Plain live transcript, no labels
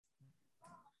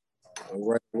All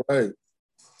right, all right.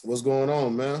 What's going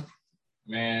on, man?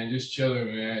 Man, just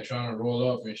chilling, man. Trying to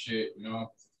roll up and shit, you know.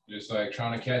 Just like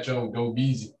trying to catch up with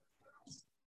doughbeezy.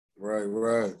 Right,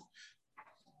 right.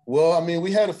 Well, I mean,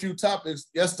 we had a few topics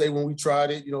yesterday when we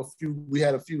tried it. We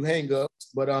had a few hangups,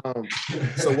 but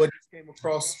so what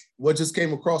just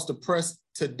came across the press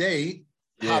today,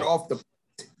 hot off the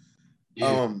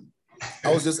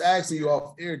I was just asking you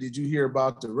off air, did you hear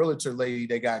about the realtor lady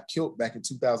that got killed back in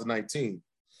 2019?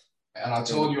 And I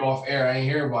told you off air, I ain't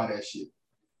hear about that shit.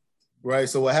 Right.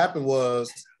 So what happened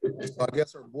was, I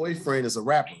guess her boyfriend is a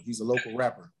rapper. He's a local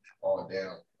rapper. Oh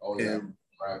damn. Oh yeah.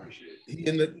 Rapper shit. He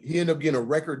ended up getting a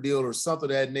record deal or something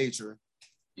of that nature.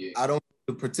 Yeah. I don't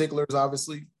know the particulars,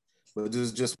 obviously, but this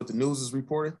is just what the news is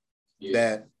reporting. Yeah.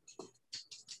 That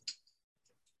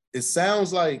it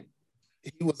sounds like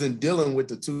he wasn't dealing with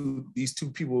these two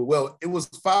people. Well, it was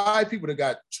 5 people that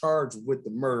got charged with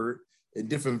the murder in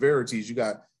different verities. You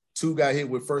got 2 got hit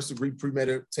with first degree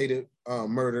premeditated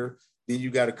murder. Then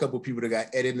you got a couple of people that got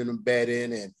aided and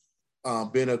abetted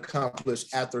and been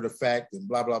accomplished after the fact and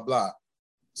blah, blah, blah.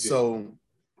 Yeah. So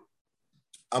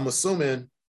I'm assuming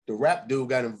the rap dude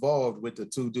got involved with the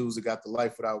 2 dudes that got the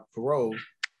life without parole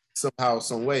somehow,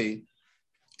 some way.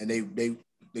 And they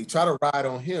try to ride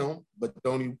on him, but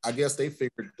I guess they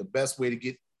figured the best way to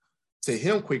get to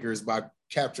him quicker is by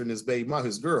capturing his baby mom,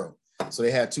 his girl. So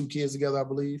they had 2 kids together, I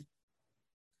believe.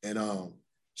 And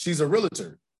she's a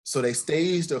realtor. So they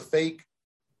staged a fake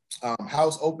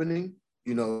house opening.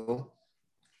 You know,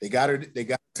 they got to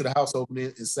the house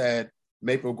opening and said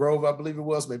Maple Grove, I believe it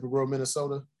was, Maple Grove,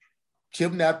 Minnesota.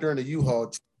 Kidnapped her in a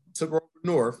U-Haul, took her over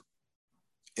north,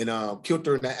 and killed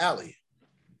her in the alley.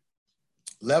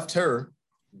 Left her.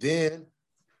 Then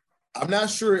I'm not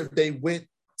sure if they went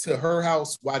to her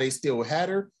house while they still had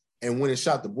her and went and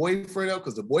shot the boyfriend up,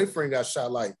 because the boyfriend got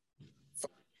shot like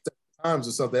 5 times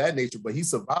or something of that nature, but he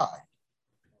survived.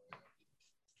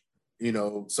 You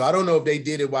know, so I don't know if they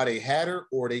did it while they had her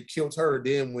or they killed her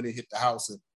then when they hit the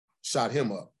house and shot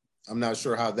him up. I'm not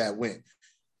sure how that went.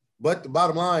 But the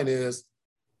bottom line is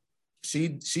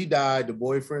she died, the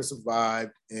boyfriend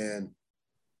survived, and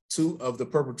 2 of the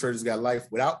perpetrators got life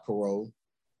without parole,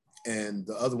 and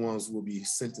the other ones will be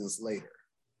sentenced later.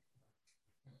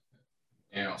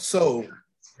 Yeah. So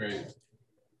crazy.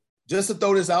 Just to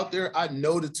throw this out there, I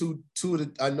know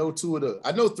I know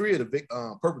 3 of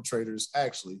the perpetrators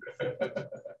actually.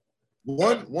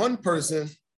 One person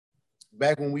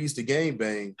back when we used to gang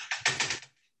bang,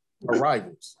 our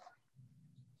rivals.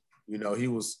 You know, he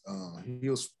was well,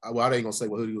 I ain't gonna say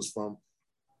who he was from,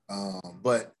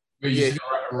 but yeah,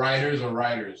 writers or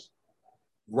writers.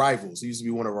 Rivals. He used to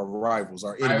be one of our rivals,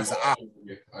 our enemies.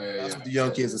 That's what the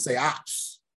young kids would say,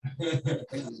 ops.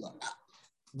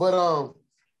 But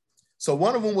so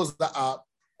one of them was the op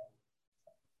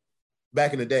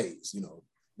back in the days. You know,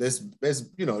 this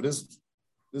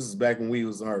is back when we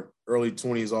was in our early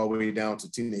 20s all the way down to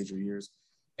teenager years.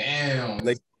 Damn,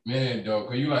 man, dog.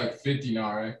 Cause you like 50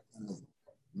 now, right?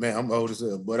 Man, I'm old as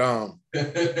hell. But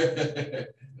the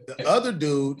other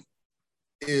dude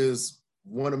is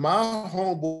one of my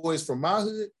homeboys from my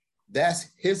hood. That's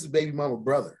his baby mama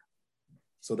brother.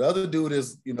 So the other dude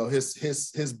is, you know,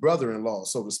 his brother-in-law,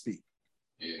 so to speak.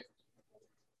 Yeah.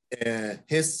 And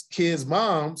his kid's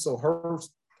mom, so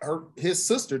his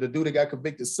sister, the dude that got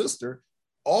convicted sister,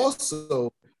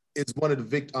 also is one of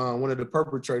the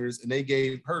perpetrators, and they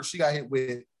gave her, she got hit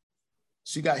with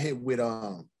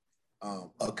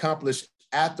accomplished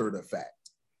after the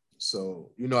fact.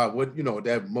 So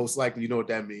that most likely, you know what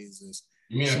that means is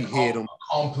you mean she hit him.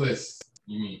 Accomplice,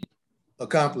 you mean?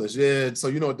 Accomplished, yeah. So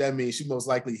you know what that means. She most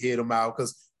likely hit him out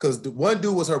because the one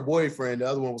dude was her boyfriend, the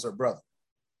other one was her brother.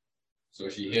 So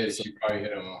she probably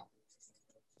hit him out.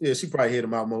 Yeah, she probably hit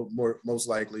him out most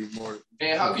likely.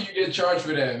 Man, how can you get charged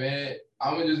for that, man?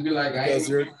 I'm gonna just be like, I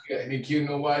ain't kill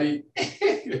nobody.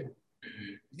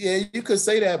 Yeah, you could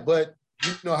say that, but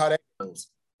you know how that goes.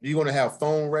 You're gonna have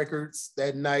phone records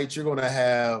that night.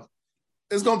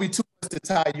 It's gonna be too much to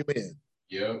tie you in.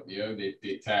 Yep.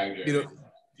 They tagged her. You know,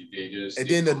 they just and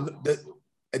then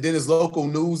there's local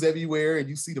news everywhere, and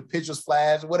you see the pictures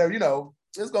flash or whatever. You know,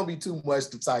 it's gonna be too much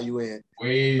to tie you in.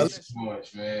 Way too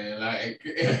much, man. Like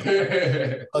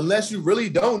unless you really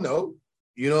don't know,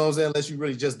 you know what I'm saying? Unless you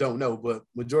really just don't know, but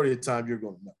majority of the time you're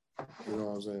gonna know. You know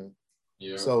what I'm saying?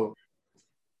 Yeah. So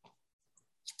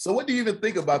what do you even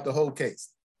think about the whole case?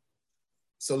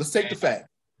 So let's take the fact.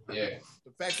 Yeah.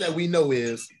 The fact that we know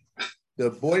is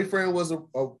the boyfriend was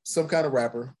some kind of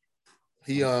rapper.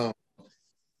 He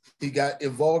got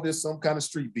involved in some kind of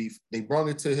street beef. They brought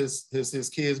it to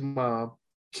his kid's mom,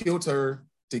 killed her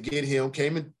to get him,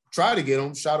 came and tried to get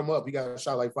him, shot him up. He got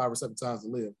shot like 5 or 7 times to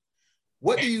live.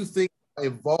 What do you think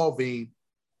involving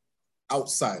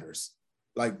outsiders,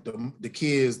 like the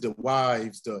kids, the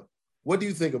wives, what do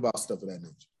you think about stuff of that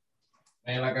nature?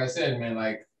 And like I said, man,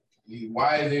 like,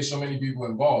 why are there so many people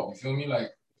involved? You feel me?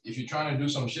 Like, if you're trying to do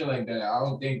some shit like that, I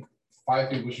don't think 5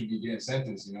 people should be getting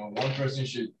sentenced. You know, one person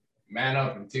should man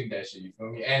up and take that shit. You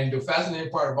feel me? And the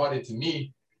fascinating part about it to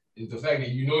me is the fact that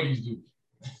you know these dudes.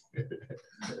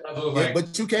 Like,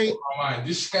 but you can't.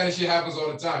 This kind of shit happens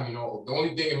all the time. You know, the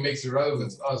only thing that makes it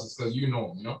relevant to us is because you know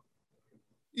them. You know.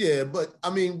 Yeah, but I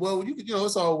mean, well, you know,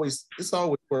 it's always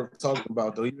worth talking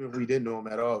about though, even if we didn't know him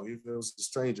at all, even if it was a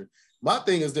stranger. My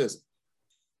thing is this.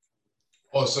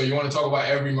 Oh, so you want to talk about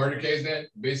every murder case then,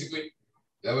 basically? Is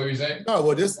that what you're saying? No,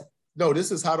 well,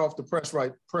 this is hot off the press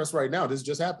right now. This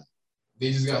just happened.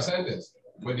 They just got sentenced,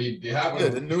 but they happened. Yeah,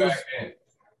 the news. Back then.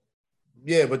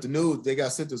 Yeah, but the news, they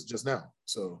got sentenced just now.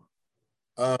 So,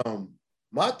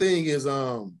 my thing is,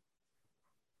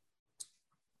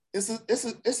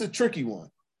 it's a tricky one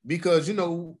because you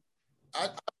know,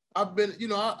 I've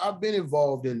been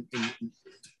involved in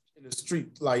the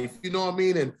street life. You know what I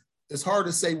mean? And it's hard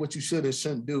to say what you should and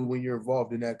shouldn't do when you're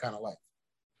involved in that kind of life.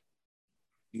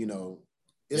 You know,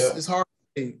 it's hard.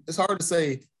 It's hard to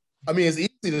say. I mean, it's easy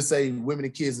to say women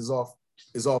and kids is off.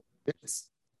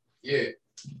 Yeah.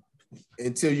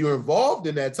 Until you're involved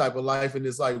in that type of life, and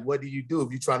it's like, what do you do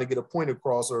if you're trying to get a point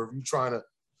across, or if you're trying to,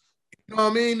 you know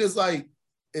what I mean? It's like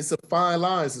it's a fine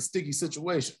line. It's a sticky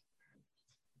situation.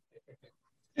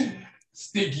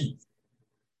 Sticky.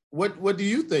 What do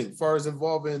you think, as far as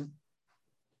involving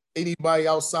anybody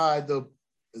outside the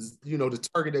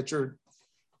target that you're?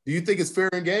 Do you think it's fair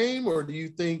and game, or do you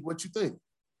think what you think?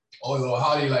 Oh, well,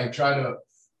 how do you like try to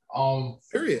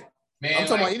Period. Man, I'm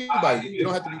talking about anybody. You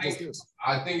don't have to be just this.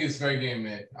 I think it's fair game,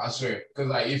 man. I swear.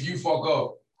 Because like if you fuck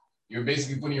up, you're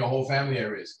basically putting your whole family at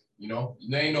risk. You know?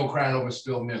 There ain't no crying over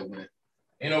spilled milk, man.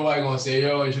 Ain't nobody gonna say,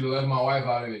 yo, you should have left my wife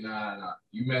out of it. Nah.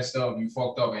 You messed up, you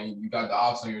fucked up, and you got the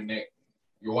ops on your neck.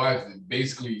 Your wife,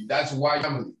 basically, that's why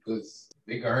family, because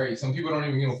they can hurt you. Some people don't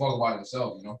even give a fuck about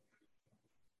themselves, you know?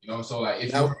 You know, so like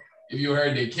if you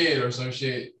hurt their kid or some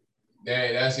shit,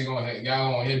 that's gonna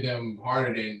hit them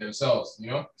harder than themselves, you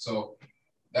know. So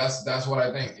that's what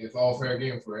I think. It's all fair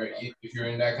game for it if you're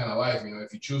in that kind of life, you know.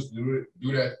 If you choose to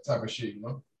do that type of shit, you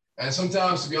know. And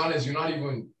sometimes, to be honest, you're not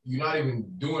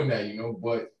even doing that, you know.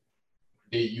 But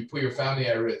you put your family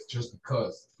at risk just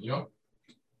because, you know.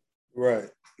 Right.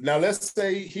 Now let's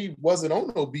say he wasn't on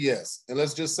no BS, and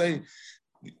let's just say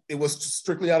it was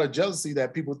strictly out of jealousy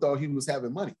that people thought he was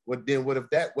having money. What if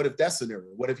that scenario?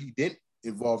 What if he didn't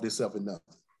involve himself in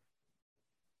nothing?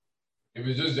 If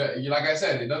it's just like I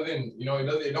said, it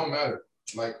don't matter.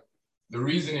 Like the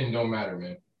reasoning don't matter,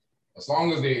 man. As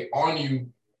long as they on you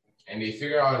and they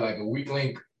figure out like a weak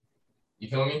link, you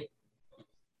feel me?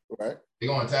 Right. They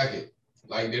gonna attack it.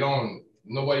 Like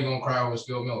nobody gonna cry over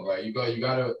spilled milk. Like you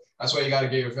gotta. That's why you gotta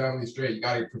get your family straight. You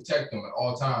gotta protect them at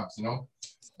all times. You know,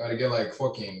 gotta get like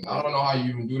fucking. I don't know how you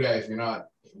even do that if you're not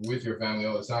with your family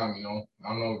all the time. You know, I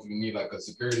don't know if you need like a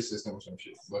security system or some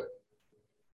shit, but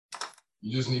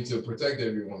you just need to protect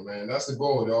everyone, man. That's the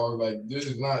goal, dog. Like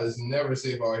it's never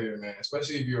safe out here, man.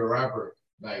 Especially if you're a rapper.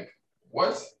 Like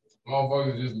what?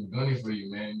 Motherfuckers just gunning for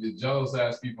you, man. The jealous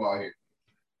ass people out here.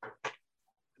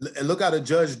 And look how the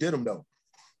judge did them though.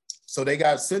 So they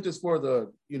got sentenced for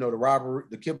the robbery,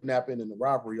 the kidnapping, and the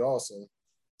robbery also,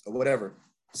 or whatever.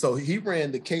 So he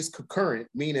ran the case concurrent,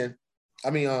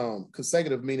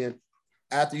 consecutive, meaning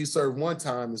after you serve one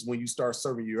time is when you start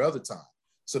serving your other time.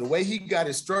 So the way he got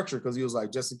it structured, because he was like,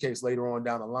 just in case later on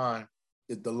down the line,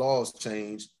 if the laws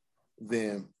change,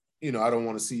 then, I don't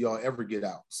want to see y'all ever get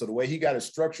out. So the way he got it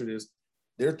structured is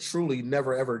they're truly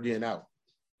never, ever getting out.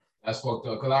 That's fucked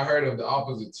up. Because I heard of the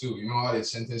opposite too. You know how they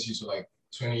sentence you to like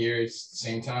 20 years at the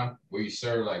same time, where you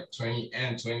serve like 20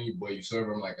 and 20, but you serve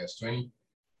them like as 20?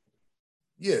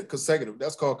 Yeah, consecutive.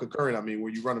 That's called concurrent.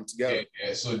 Where you run them together.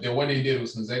 Yeah. So what they did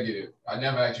was consecutive. I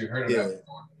never actually heard of that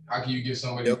before. How can you give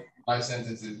somebody life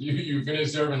sentences? You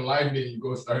finish serving life, then you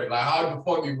go start. Like, how the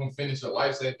fuck you gonna finish a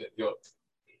life sentence, yo?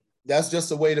 That's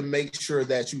just a way to make sure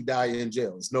that you die in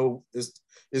jail.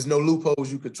 There's no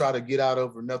loopholes you could try to get out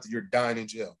of or nothing. You're dying in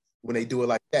jail when they do it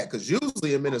like that. Because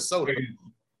usually in Minnesota,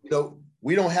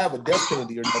 we don't have a death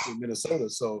penalty or nothing in Minnesota.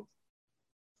 So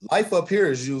life up here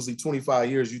is usually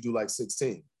 25 years. You do like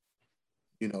 16.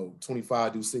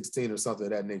 25 do 16 or something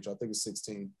of that nature. I think it's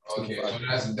 16. Okay,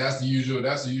 so that's the usual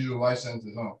life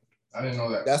sentence, huh? I didn't know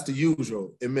that. That's the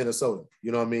usual in Minnesota.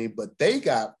 You know what I mean? But they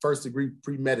got first degree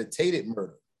premeditated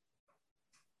murder.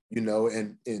 And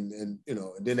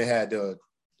then they had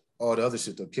all the other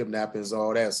shit, the kidnappings,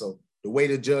 all that. So the way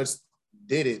the judge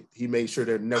did it, he made sure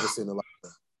they're never seen a life.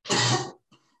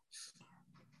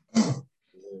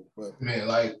 But man,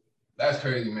 like that's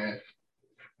crazy, man.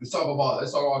 Let's talk about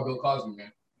Bill Cosby,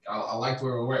 man. I liked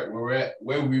where we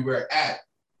were at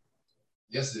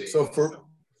yesterday. So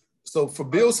for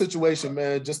Bill's situation,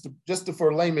 man, just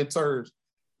for layman terms,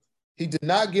 he did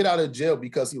not get out of jail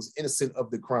because he was innocent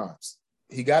of the crimes.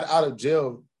 He got out of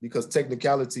jail because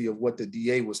technicality of what the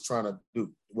DA was trying to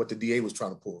do, what the DA was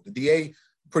trying to pull. The DA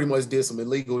pretty much did some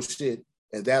illegal shit,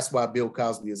 and that's why Bill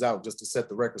Cosby is out, just to set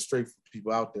the record straight for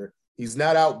people out there. He's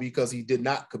not out because he did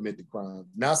not commit the crime.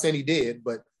 Not saying he did,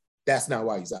 but that's not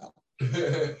why he's out.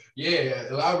 Yeah,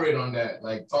 elaborate on that.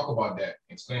 Like, talk about that.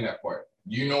 Explain that part.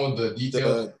 You know the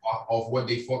details of what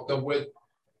they fucked up with?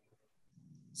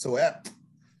 So what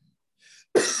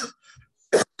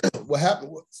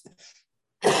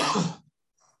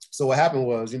happened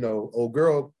was, you know, old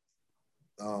girl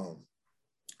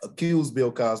accused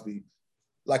Bill Cosby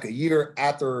like a year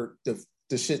after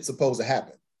the shit supposed to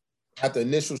happen. After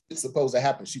initial shit supposed to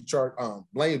happen, she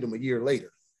blamed him a year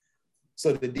later.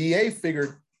 So the DA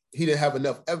figured he didn't have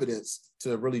enough evidence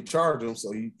to really charge him,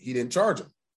 so he didn't charge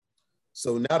him.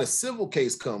 So now the civil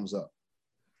case comes up.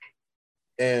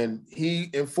 And he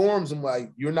informs him,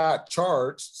 like, you're not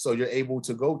charged, so you're able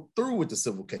to go through with the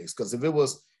civil case. Because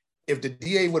if the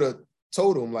DA would have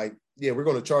told him, like, yeah, we're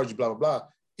going to charge you, blah, blah, blah,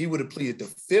 he would have pleaded the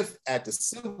fifth at the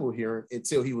civil hearing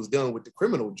until he was done with the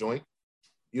criminal joint.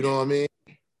 You know what I mean?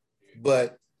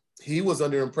 But he was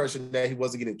under the impression that he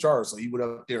wasn't getting charged. So he went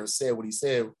up there and said what he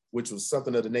said, which was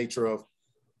something of the nature of,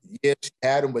 yeah, she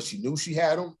had him, but she knew she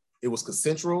had him. It was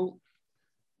consensual.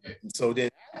 And so then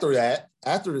after that,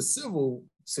 after the civil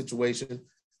situation,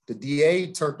 the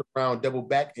DA turned around, doubled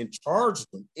back, and charged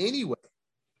him anyway.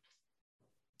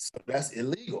 So that's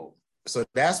illegal. So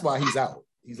that's why he's out.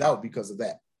 He's out because of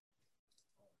that.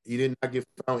 He did not get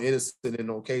found innocent in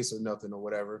no case or nothing or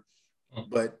whatever.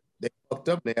 But they fucked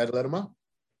up. They had to let him out.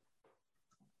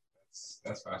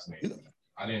 That's fascinating.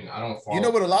 I don't follow. You know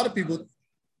what? A lot of people.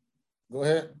 Go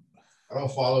ahead. I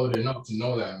don't follow it enough to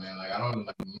know that, man. Like, I didn't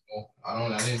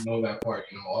know that part.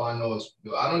 You know, all I know is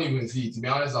I don't even see. To be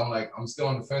honest, I'm still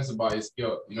on the fence about is he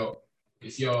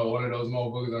one of those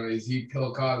motherfuckers on is he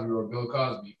Bill Cosby or Bill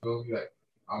Cosby? You feel me? Like,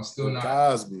 I'm still not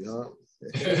Cosby, huh?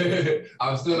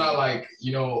 I'm still not like,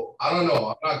 you know, I don't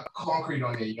know. I'm not concrete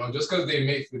on it, you know, just because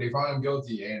they found him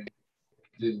guilty and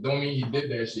don't mean he did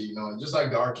that shit, you know, just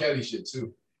like the R. Kelly shit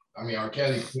too. I mean, R.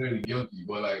 Kelly clearly guilty,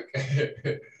 but like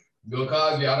Bill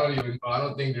Cosby, I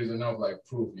don't think there's enough like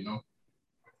proof, you know.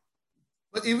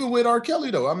 But even with R.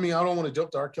 Kelly though, I mean, I don't want to jump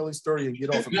to R. Kelly's story and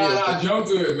get off of jump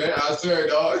to it, man. I swear,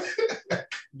 dog.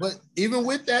 But even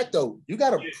with that though, you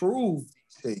gotta prove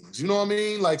things. You know what I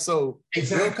mean? Like, so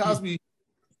exactly. Bill Cosby,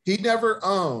 he never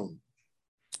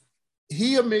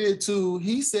he admitted to,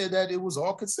 he said that it was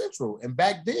all consensual. And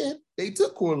back then they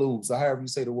took Quaaludes, or however you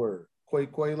say the word.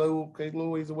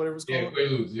 Quaaludes or whatever it's called. Yeah,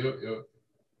 Quaaludes, yep.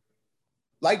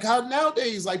 Like how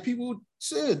nowadays, like people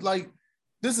should, like,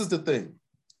 this is the thing.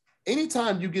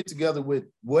 Anytime you get together with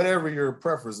whatever your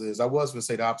preference is, I was gonna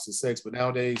say the opposite sex, but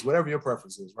nowadays, whatever your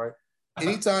preference is, right?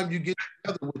 Anytime you get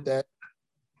together with that,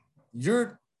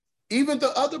 even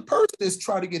the other person is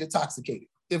trying to get intoxicated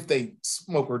if they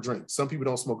smoke or drink. Some people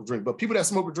don't smoke or drink, but people that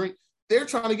smoke or drink, they're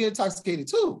trying to get intoxicated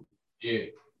too. Yeah.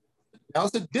 Now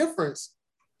it's a difference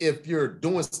if you're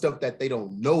doing stuff that they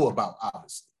don't know about,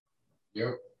 obviously.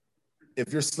 Yep.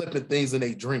 If you're slipping things in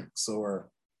their drinks or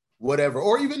whatever,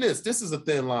 or even this is a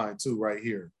thin line too, right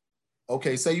here.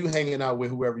 Okay, say you hanging out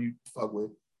with whoever you fuck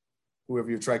with, whoever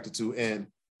you're attracted to, and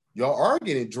y'all are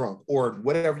getting drunk or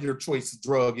whatever your choice of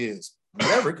drug is,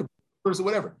 whatever, it could be or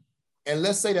whatever. And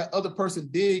let's say that other person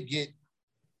did get,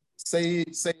 say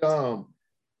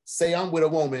I'm with a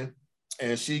woman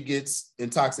and she gets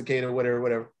intoxicated or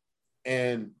whatever,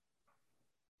 and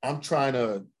I'm trying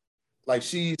to, like,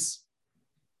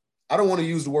 I don't want to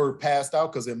use the word passed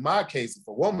out, because in my case, if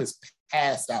a woman's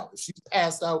passed out, if she's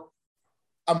passed out,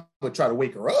 I'm gonna try to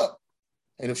wake her up.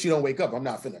 And if she don't wake up, I'm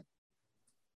not finna,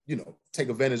 take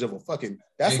advantage of a fucking,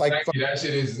 that's exactly. Like that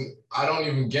shit is, I don't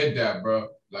even get that, bro.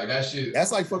 Like that shit.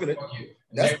 That's like fucking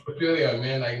that's necrophilia,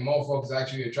 man. Like motherfuckers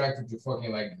actually attracted to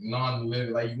fucking like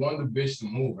non-living. Like you want the bitch to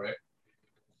move, right?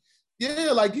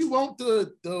 Yeah, like you want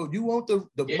the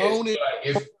moaning.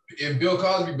 Like if Bill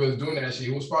Cosby was doing that shit,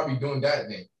 he was probably doing that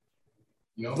thing.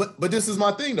 You know? But this is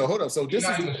my thing though. Hold up. So this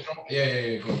is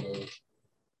Go.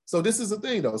 So this is the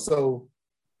thing though. So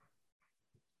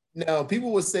now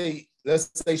people would say,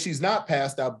 let's say she's not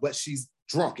passed out, but she's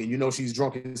drunk, and she's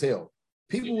drunk as hell.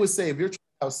 People would say if you're trying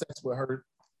to have sex with her,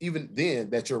 even then,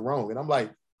 that you're wrong. And I'm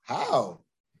like, How?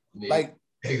 Yeah, Like,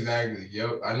 exactly.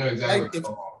 Yep, I know exactly.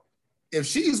 Like if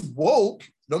she's woke,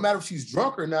 no matter if she's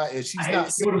drunk or not, and she's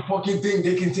not. You know the fucking thing,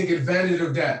 they can take advantage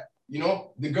of that. You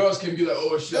know, the girls can be like,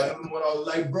 "Oh shit, I don't know what I was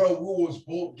like, bro. We was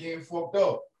both getting fucked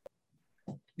up."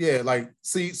 Yeah, like,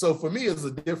 see, so for me, it's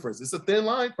a difference. It's a thin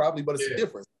line, probably, but it's a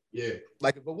difference. Yeah.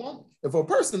 Like if a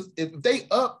person, if they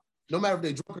up, no matter if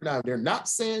they drunk or not, they're not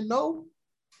saying no,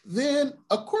 then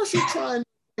of course you're trying.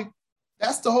 Like,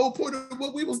 that's the whole point of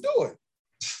what we was doing.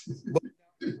 But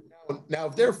now,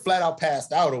 if they're flat out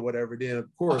passed out or whatever, then of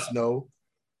course no.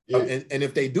 Yeah. And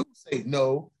if they do say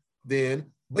no,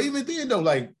 then, but even then though,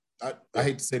 like I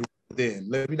hate to say the word then.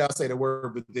 Let me not say the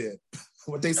word, but then.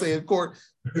 What they say in court,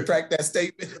 retract that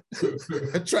statement,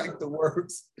 retract the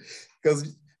words,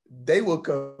 because they will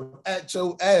come at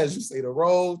your ass. You say the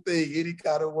wrong thing any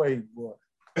kind of way, boy.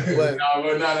 But no,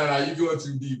 you're going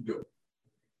too deep though.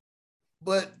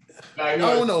 But I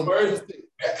don't know. Words,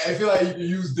 I feel like you can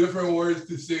use different words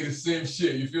to say the same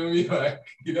shit. You feel me? Like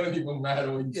it doesn't even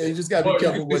matter what you say. You just gotta be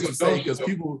careful what you say, because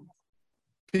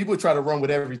people try to run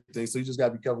with everything. So you just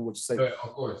gotta be careful what you say. Right,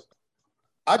 of course.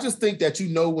 I just think that you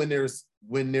know when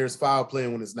there's foul play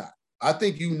and when it's not. I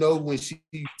think you know when she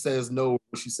says no,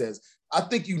 when she says. I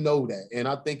think you know that, and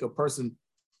I think a person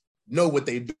know what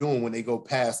they're doing when they go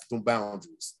past some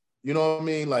boundaries. You know what I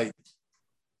mean? Like,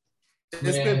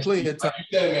 it's been plenty of time. Like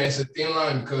you said, man, it's a thin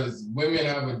line because women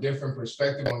have a different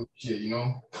perspective on shit, you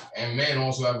know, and men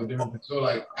also have a different. So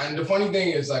like, and the funny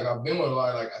thing is, like, I've been with a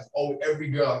lot, like, every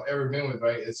girl I've ever been with,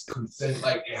 right? It's consent.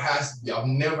 Like, it has to be. I've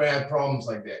never had problems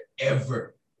like that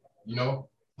ever, you know.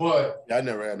 But I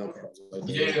never had no problems like that.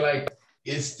 Yeah, like,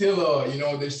 it's still you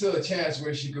know, there's still a chance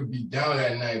where she could be down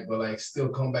that night, but like still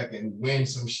come back and win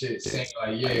some shit, saying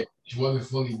like, yeah, she wasn't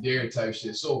fully there type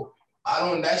shit. So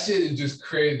that shit is just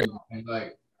crazy. And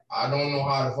like, I don't know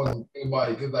how to fucking think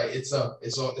about it, because like it's a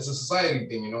society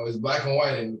thing, you know. It's black and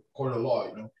white in court of law,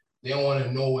 you know. They don't want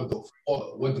to know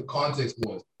what the context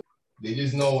was. They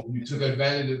just know you took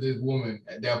advantage of this woman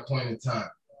at that point in time,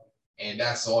 and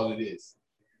that's all it is.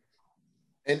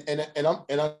 And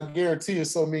I guarantee you,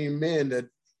 so many men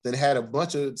that had a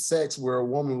bunch of sex where a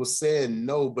woman was saying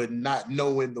no, but not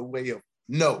knowing the way of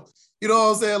no. You know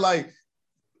what I'm saying? Like,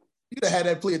 you'd have had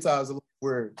that plenty of times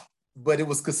where, but it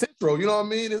was consensual. You know what I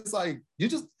mean? It's like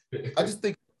I just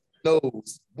think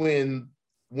knows when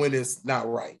it's not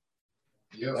right.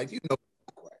 Yeah. Like, you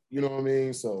know what I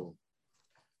mean? So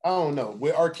I don't know.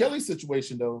 With R. Kelly's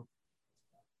situation though,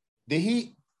 did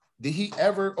he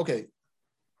ever? Okay.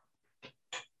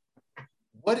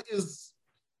 What is,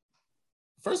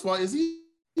 first of all, is he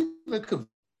even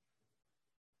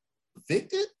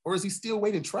convicted, or is he still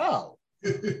waiting trial?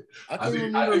 I can't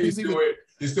remember if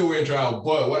he's still waiting trial.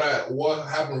 But what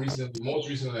happened recently, most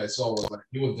recently I saw was like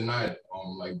he was denied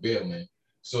like bail, man.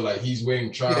 So like he's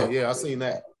waiting trial. Yeah, I seen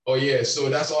that. Oh yeah, so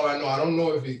that's all I know. I don't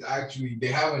know if it's actually, they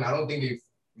haven't. I don't think they,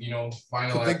 you know,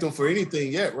 finalized convict him for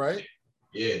anything yet, right?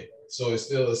 Yeah. So it's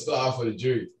still out for the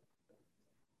jury.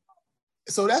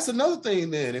 So that's another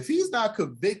thing then. If he's not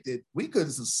convicted, we could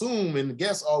assume and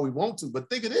guess all we want to, but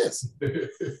think of this. You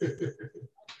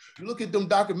look at them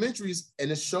documentaries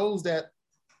and it shows that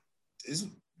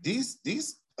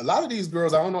a lot of these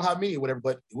girls, I don't know how many or whatever,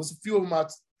 but it was a few of them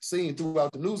I've seen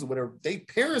throughout the news or whatever, they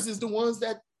parents is the ones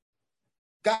that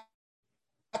got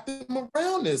them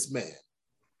around this man.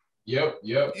 Yep.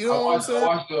 You know what I'm saying?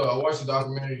 I watched the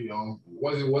documentary.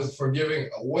 Was it Forgiving?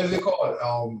 What is it called?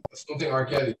 Something R.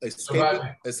 Kelly.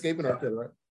 Escaping R. Kelly, right?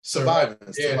 Surviving.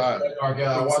 Surviving. R. Kelly.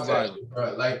 I watched that shit,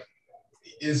 bro. Like,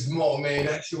 it's more, man.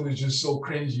 That shit was just so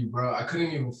cringy, bro. I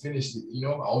couldn't even finish it. You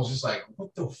know, I was just like,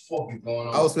 what the fuck is going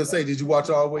on? I was gonna say, did you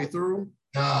watch all the way through?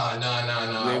 Nah.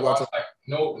 I watched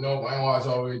nope. I ain't watch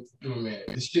all the way through, man.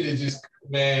 This shit is just,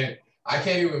 man. I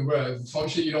can't even, bro. Some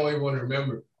shit you don't even want to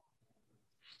remember.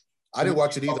 I didn't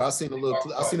watch it either. I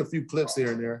seen a few clips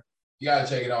here and there. You gotta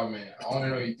check it out, man. I want to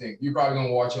know what you think. You're probably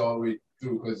gonna watch it all the way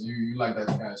through because you like that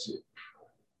kind of shit.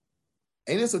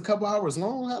 Ain't this a couple hours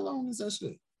long? How long is that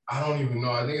shit? I don't even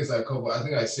know. I think it's like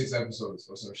like 6 episodes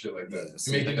or some shit like that.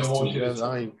 Yeah, making the whole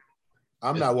shit.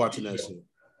 I'm not watching that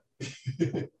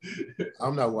shit.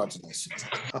 I'm not watching that shit.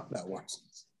 I'm not watching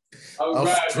this. I'm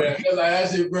glad, man. Because like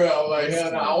that shit, bro. I'm like,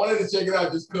 hell no. I wanted to check it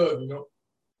out just because, you know.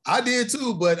 I did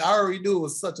too, but I already knew it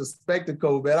was such a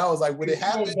spectacle, man. I was like, when it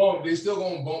happened, they still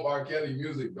gonna bump R. Kelly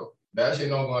music though. That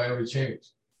shit not gonna ever change.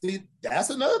 See,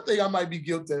 that's another thing I might be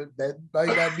guilty of. That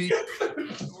might not be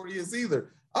notorious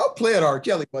either. I'll play at R.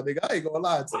 Kelly, my nigga. I ain't gonna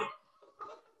lie to you.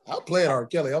 I'll play at R.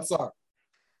 Kelly. I'm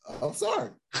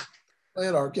sorry. Play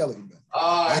at R. Kelly, man.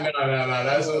 No.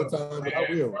 That's what time I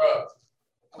will. Bro.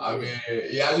 I mean,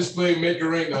 yeah, I just played Make a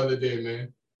Ring the other day,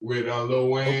 man. with Lil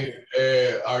Wayne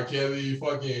and R. Kelly,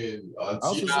 fucking I was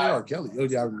gonna say T.I. R. Kelly. Oh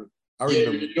yeah, I remember.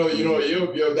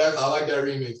 Yeah, that's I like that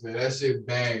remix, man. That shit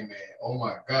bang, man. Oh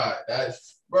my god,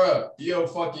 that's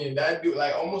fucking that dude.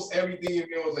 Like almost everything in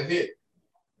there was a hit.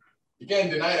 You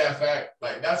can't deny that fact.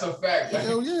 Like that's a fact. Like,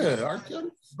 hell yeah, R.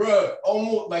 Kelly. Bro,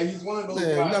 almost like he's one of those man,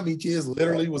 guys. You know how many kids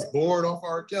literally was born off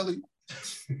R. Kelly?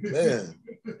 Man.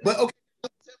 But okay, tell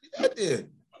me that then.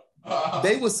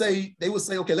 They would say,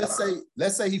 okay,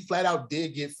 let's say he flat out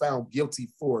did get found guilty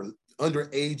for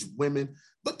underage women.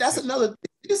 But that's another thing.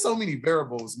 There's so many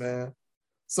variables, man.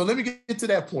 So let me get to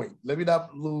that point. Let me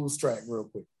not lose track real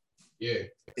quick. Yeah.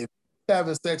 If you're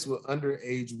having sex with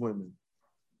underage women,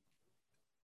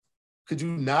 could you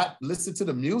not listen to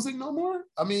the music no more?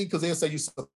 I mean, because they'll say you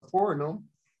supporting them.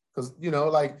 Because,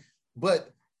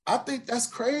 but I think that's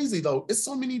crazy though. It's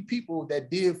so many people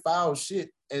that did foul shit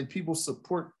and people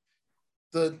support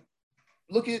there's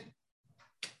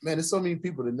so many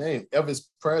people to name. Elvis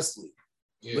Presley.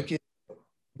 Yeah.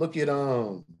 Look at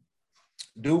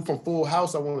dude from Full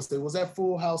House, I want to say. Was that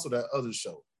Full House or that other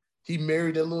show? He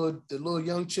married the little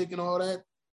young chick and all that.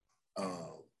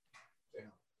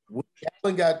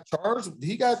 Allen got charged.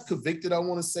 He got convicted, I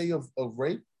want to say, of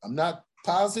rape. I'm not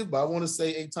positive, but I want to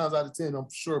say 8 times out of 10, I'm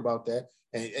sure about that.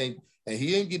 And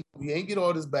he ain't get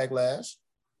all this backlash.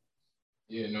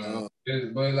 Yeah, no.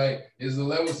 But like, there's the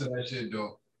levels to that shit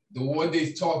though. The what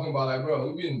they talking about, like,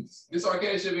 bro, this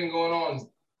arcade shit been going on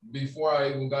before I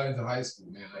even got into high school,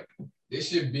 man. Like, this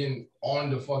shit been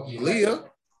on the fucking Aaliyah.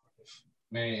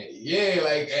 Man, yeah,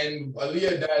 like, and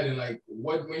Aaliyah died in like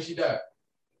when she died?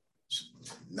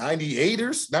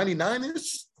 98ers,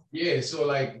 99ers. Yeah, so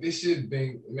like this shit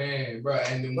been, man, bro,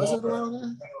 and the was it around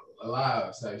there?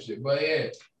 Alive type shit. But yeah,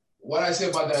 what I say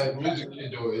about that music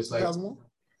shit though is like,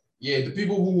 yeah, the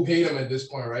people who hate him at this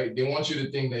point, right? They want you to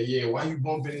think that, yeah, why you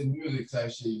bumping his music type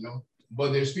shit, you know?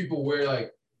 But there's people where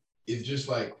like it's just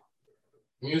like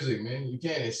music, man. You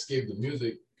can't escape the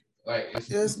music. Like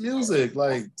it's music.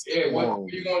 Like, yeah,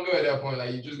 what you gonna do at that point?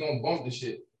 Like, you just gonna bump the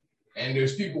shit. And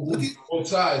there's people who both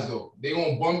sides though. They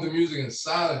gonna bump the music in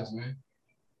silence, man.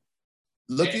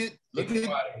 Look at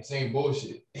same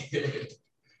bullshit.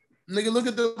 Nigga, look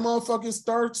at the motherfucking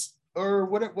starts or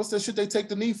what's that shit they take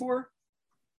the knee for?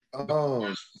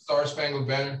 Star Spangled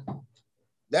Banner.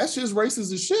 That's just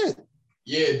racist as shit.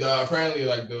 Yeah, apparently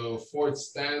like the fourth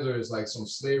stanza is like some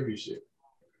slavery shit.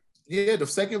 Yeah, the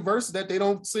second verse that they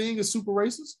don't sing is super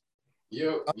racist.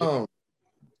 Yep.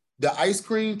 The ice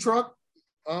cream truck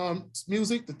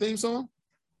music, the theme song.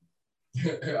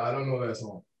 I don't know that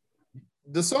song.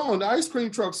 The ice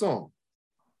cream truck song.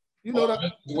 You know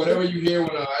that whatever you hear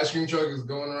when an ice cream truck is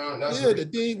going around. That's the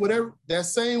thing, whatever that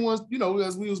same one.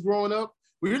 As we was growing up.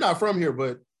 Well, you're not from here,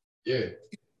 but yeah,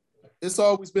 it's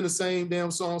always been the same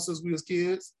damn song since we was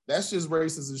kids. That's just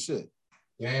racist as shit.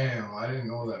 Damn, I didn't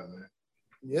know that, man.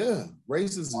 Yeah,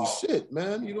 racist as shit,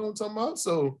 man. You know what I'm talking about?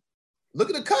 So look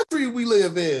at the country we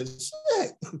live in.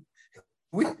 Shit.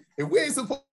 If we ain't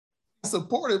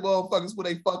supported motherfuckers when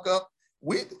they fuck up,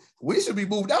 we should be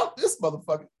moved out this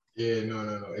motherfucker. Yeah,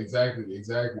 no. Exactly.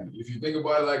 If you think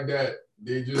about it like that,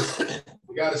 they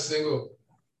gotta single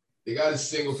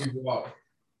people out.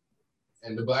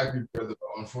 And the black people are the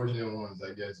unfortunate ones,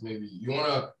 I guess. Maybe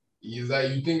you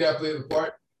think that plays a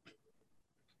part?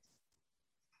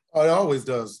 Oh, it always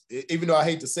does. Even though I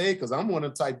hate to say it, because I'm one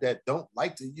of the type that don't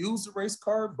like to use the race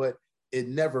card, but it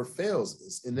never fails.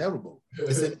 It's inevitable.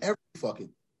 It's in every fucking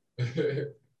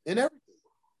in everything.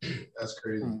 That's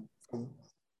crazy.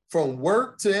 From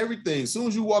work to everything. As soon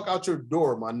as you walk out your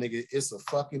door, my nigga, it's a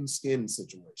fucking skin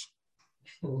situation.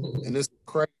 And it's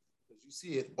crazy. You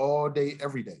see it all day,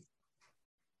 every day.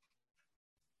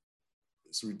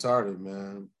 It's retarded,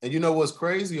 man. And you know what's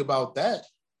crazy about that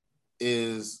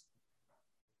is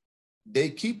they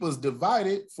keep us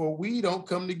divided for we don't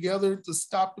come together to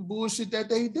stop the bullshit that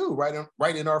they do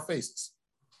right in our faces.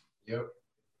 Yep.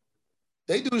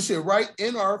 They do the shit right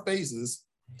in our faces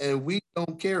and we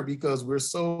don't care because we're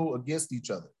so against each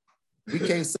other. We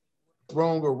can't say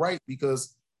wrong or right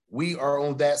because we are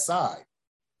on that side.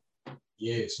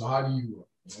 Yeah, so how do you,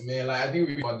 man, like I think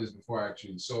we talked about this before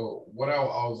actually. So what I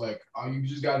was like, you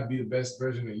just got to be the best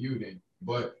version of you then.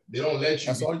 But they don't let you.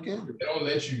 That's all you can do. They don't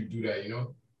let you do that, you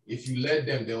know? If you let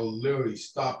them, they'll literally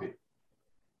stop it.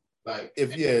 Like,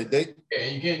 and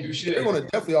you can't do shit. They're going to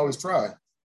definitely always try.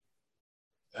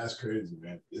 That's crazy,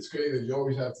 man. It's crazy. You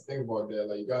always have to think about that.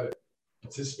 Like, you got to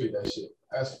participate in that shit.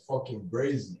 That's fucking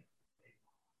brazen.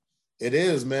 It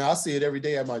is, man. I see it every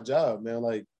day at my job, man.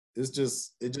 Like,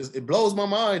 it blows my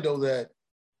mind, though, that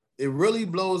it really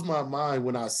blows my mind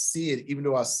when I see it, even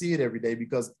though I see it every day,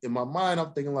 because in my mind,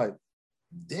 I'm thinking like,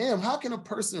 damn, how can a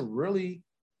person really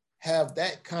have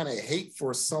that kind of hate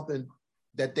for something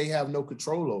that they have no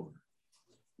control over?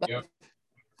 Like, Yep.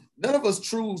 none of us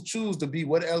choose to be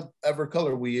whatever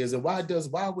color we is. And why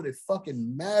would it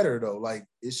fucking matter though? Like,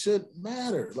 it shouldn't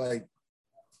matter. Like,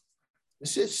 the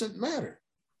shit shouldn't matter.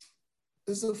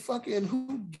 It's a fucking,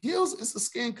 who gives? It's a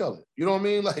skin color. You know what I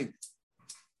mean? Like,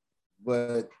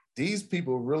 but these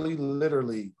people really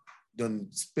literally done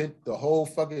spent the whole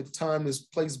fucking time this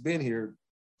place been here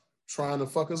trying to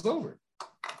fuck us over.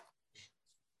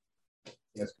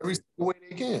 Yes, every single way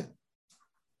they can.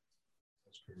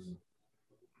 That's crazy.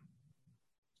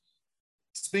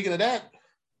 Speaking of that,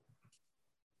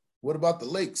 what about the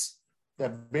lakes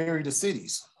that bury the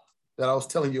cities that I was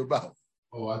telling you about?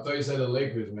 Oh, I thought you said the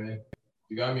Lakers, man.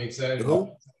 You got me excited.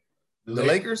 Who? The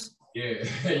Lakers? Yeah,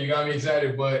 you got me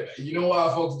excited. But you know why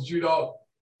I fucked with you, dog?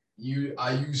 You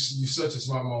such a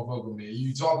smart motherfucker, man.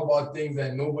 You talk about things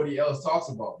that nobody else talks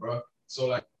about, bro. So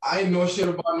like, I ain't know shit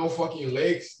about no fucking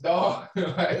lakes, dog.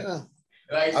 Yeah.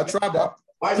 Like I try, but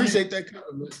I appreciate that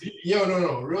compliment. Yo,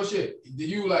 no, real shit. Did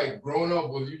you like growing up?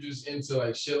 Was you just into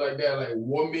like shit like that? Like,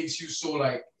 what makes you so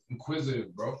like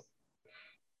inquisitive, bro?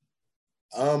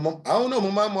 I don't know.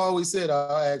 My mom always said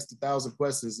I asked 1,000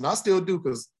 questions, and I still do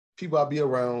because people I be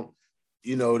around,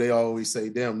 you know, they always say,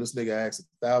 "Damn, this nigga asked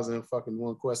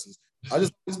 1,001 questions." I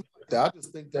just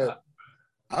think that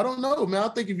I don't know, man. I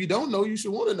think if you don't know, you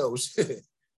should want to know shit.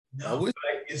 No, like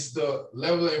it's the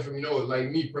level of information. You know, like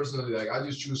me personally, like I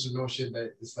just choose to know shit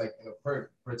that it's like in a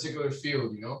particular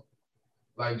field. You know,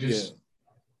 like just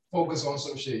focus on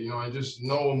some shit. You know, and just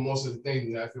know most of the things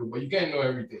in that field. But you can't know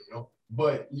everything. You know,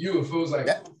 but it feels like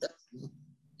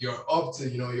you're up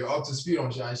to speed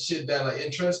on shit that like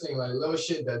interesting, like little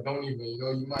shit that don't even, you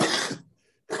know, you might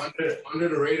under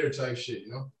the radar type shit.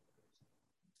 You know.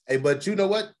 Hey, but you know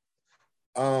what?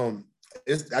 I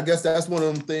guess that's one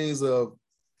of them things of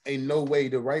ain't no way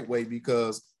the right way,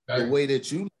 because the way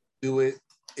that you do it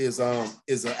is an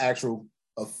actual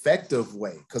effective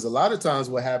way. Because a lot of times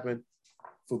what happened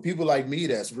for people like me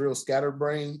that's real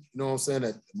scatterbrained, you know what I'm saying,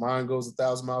 that mind goes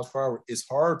 1,000 miles per hour, it's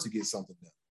hard to get something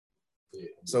done. Yeah.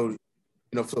 So, you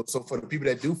know, so for the people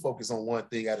that do focus on one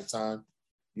thing at a time,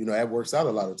 you know, that works out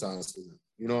a lot of times for them.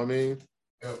 You know what I mean?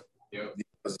 Yep.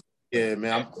 Yeah,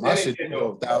 man, my shit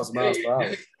go 1,000 miles per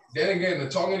hour. Then again,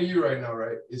 talking to you right now,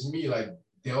 right, it's me like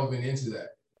delving into that.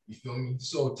 You feel me?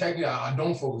 So technically, I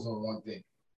don't focus on one thing.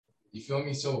 You feel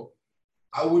me? So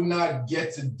I would not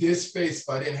get to this space if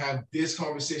I didn't have this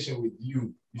conversation with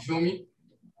you. You feel me?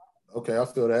 Okay, I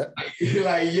feel that. Like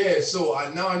yeah. So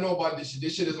now I know about this shit.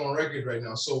 This shit is on record right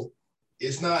now. So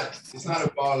it's not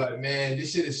about like, man,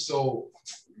 this shit is so,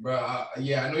 bro. I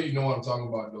know you know what I'm talking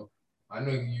about though. I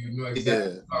know you know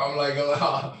exactly. Yeah. I'm like,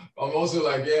 I'm also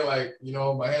like, yeah, like, you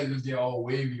know, my head is getting all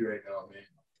wavy right now, man.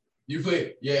 You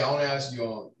play, yeah, I want to ask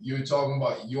you, you want to talk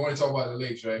about the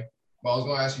Lakes, right? But I was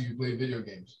going to ask you play video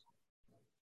games.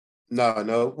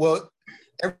 No. Well,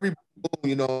 every moon,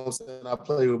 you know what I'm saying, I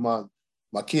play with my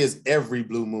kids every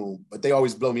blue moon, but they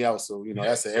always blow me out. So, you know,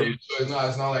 that's every. So it's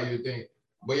not like your thing.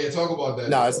 But yeah, talk about that.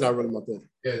 No, it's not really my thing.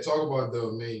 Yeah, talk about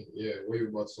the main, what you're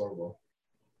about to talk about.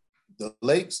 The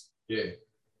Lakes? Yeah.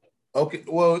 Okay,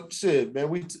 well, shit, man.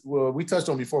 We touched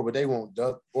on before, but they won't.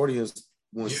 The audience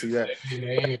won't see that.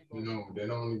 They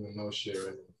don't even know shit right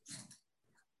now.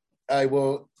 All right,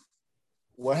 well,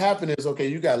 what happened is, okay,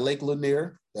 you got Lake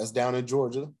Lanier, that's down in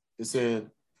Georgia. It's in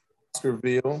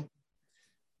Oscarville.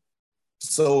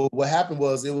 So what happened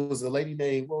was, it was a lady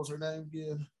named, what was her name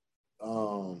again?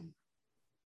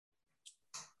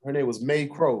 Her name was May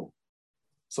Crow.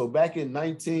 So back in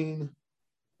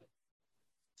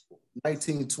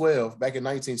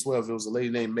 1912, there was a lady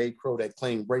named May Crow that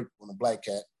claimed rape on a black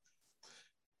cat.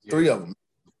 Yeah. 3 of them.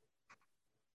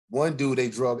 One dude they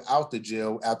drug out the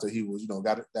jail after he was, you know,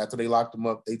 after they locked him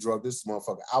up, they drugged this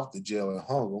motherfucker out the jail and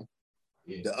hung him.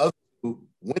 Yeah. The other two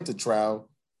went to trial,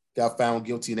 got found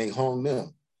guilty, and they hung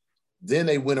them. Then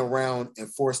they went around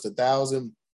and forced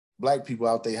 1,000 black people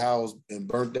out their house and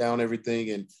burnt down everything.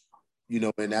 And, you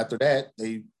know, and after that,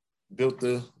 they built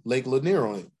the Lake Lanier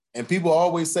on it. And people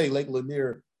always say Lake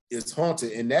Lanier is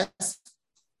haunted. And I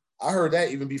heard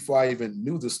that even before I even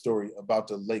knew the story about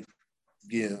the lake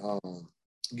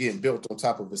getting built on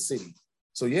top of a city.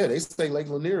 So yeah, they say Lake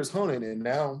Lanier is haunted, and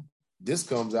now this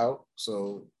comes out.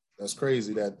 So that's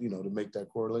crazy that, you know, to make that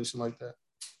correlation like that.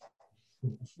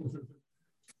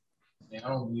 Man, I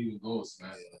don't believe in ghosts,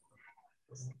 man.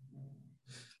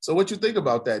 So what you think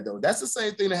about that though? That's the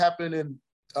same thing that happened in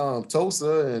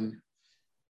Tulsa, and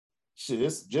shit,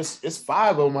 it's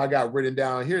 5 of them I got written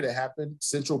down here that happened.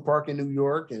 Central Park in New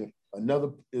York, and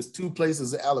there's 2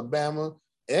 places in Alabama.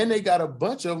 And they got a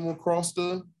bunch of them across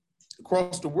the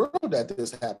world that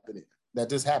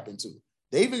this happened to.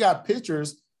 They even got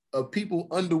pictures of people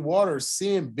underwater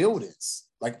seeing buildings,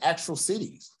 like actual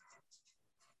cities.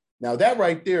 Now that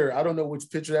right there, I don't know which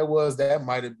picture that was. That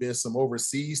might have been some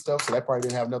overseas stuff, so that probably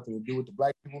didn't have nothing to do with the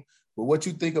black people. But what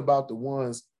you think about the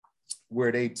ones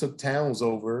where they took towns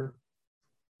over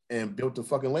and built a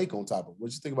fucking lake on top of?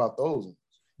 What you think about those ones?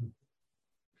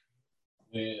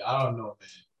 Man, I don't know, man.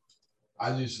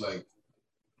 I just like,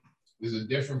 there's a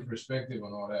different perspective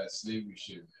on all that slavery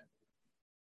shit, man.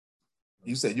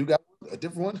 You said you got a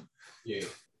different one? Yeah,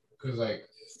 because like,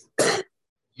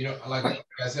 you know, like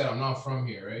I said, I'm not from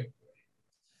here,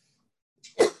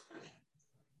 right?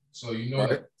 So you know, right.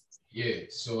 like, yeah.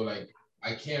 So like,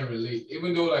 I can't relate.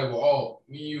 Even though like, well, all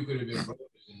me and you could have been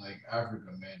brothers in like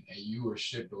Africa, man, and you were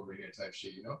shipped over here, type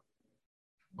shit, you know.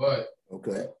 But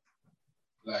okay,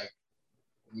 like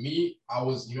me, I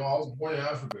was born in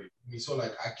Africa. So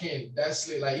like, I can't.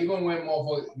 That's like even when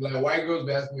motherfuckers like white girls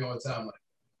be asking me all the time, like,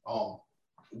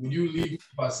 would you leave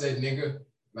if I said nigga?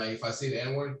 Like if I say the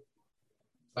N-word?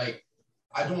 Like,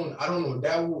 I don't know.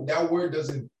 That word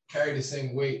doesn't carry the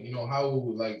same weight, you know, how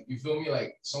like you feel me?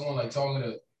 Like someone like talking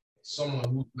to someone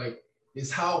who like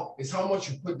it's how much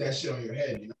you put that shit on your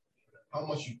head, you know, how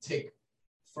much you take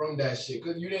from that shit.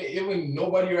 Cause you didn't even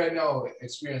nobody right now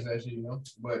experience that shit, you know.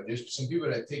 But there's some people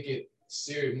that take it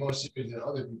more serious than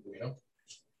other people, you know.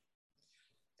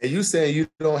 And you saying you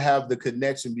don't have the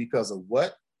connection because of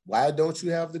what? Why don't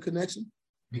you have the connection?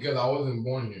 Because I wasn't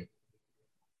born here.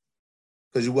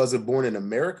 Because you wasn't born in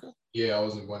America? Yeah, I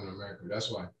wasn't born in America. That's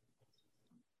why.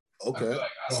 Okay.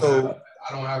 I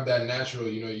I don't have that natural,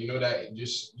 you know that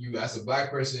just you as a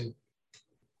black person,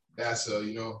 that's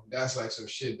that's like some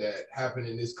shit that happened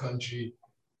in this country.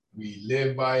 We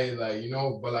live by it, like,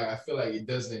 but like I feel like it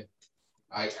doesn't.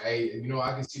 I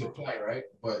I can see the point, right?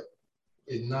 But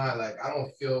it's not like I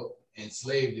don't feel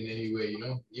enslaved in any way, you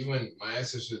know. Even my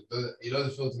ancestors, it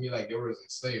doesn't feel to me like they were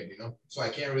enslaved, you know. So I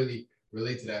can't really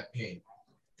relate to that pain.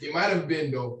 They might have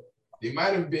been though. They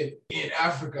might have been in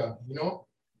Africa, you know,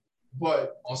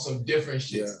 but on some different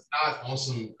shit, not on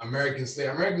some American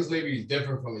slavery. American slavery is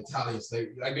different from Italian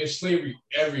slavery. Like there's slavery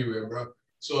everywhere, bro.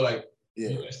 So like,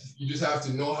 you just have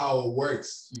to know how it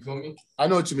works. You feel me? I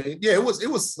know what you mean. Yeah, it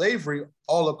was slavery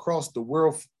all across the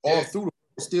world, all through the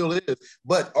world, still is.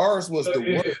 But ours was the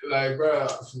worst. Like, bro,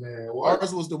 man,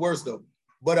 ours was the worst though.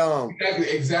 But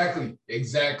exactly.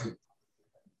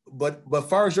 But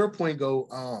far as your point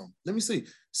go, let me see.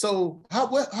 So how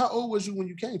old was you when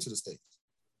you came to the States?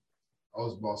 I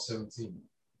was about 17.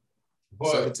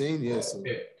 17, yes.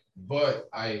 Yeah. But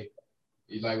I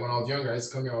like when I was younger, I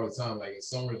used to come here all the time, like in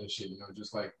summers and shit, you know,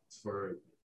 just like for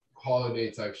holiday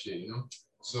type shit, you know.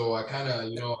 So I kind of,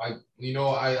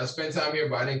 I spent time here,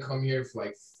 but I didn't come here for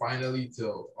like finally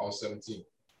till I was 17.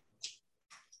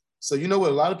 So you know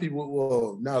what a lot of people,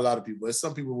 well, not a lot of people, but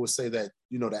some people will say that,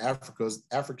 the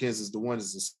Africans is the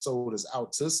ones that sold us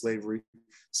out to slavery.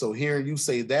 So hearing you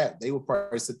say that, they would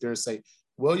probably sit there and say,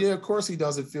 well, yeah, of course he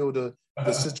doesn't feel the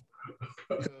situation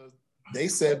because they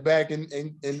sat back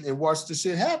and watched the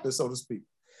shit happen, so to speak.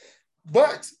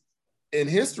 But in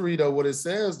history, though, what it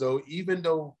says, though, even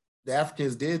though the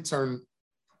Africans did turn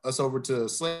us over to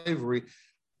slavery,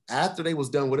 after they was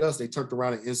done with us, they turned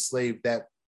around and enslaved that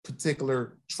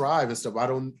particular tribe and stuff. I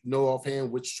don't know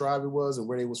offhand which tribe it was and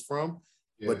where they was from,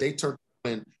 but they turned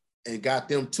and got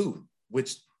them too,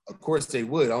 which of course they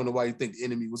would. I don't know why you think the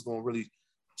enemy was going to really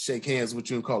shake hands with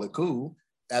you and call it cool.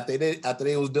 After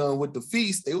they was done with the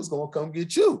feast, they was going to come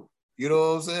get you. You know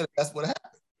what I'm saying? That's what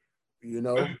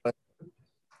happened, But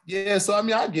yeah, so I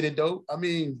mean, I get it though. I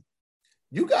mean,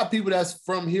 you got people that's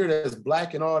from here that's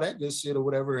black and all that good shit or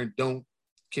whatever and don't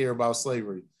care about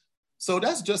slavery. So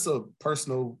that's just a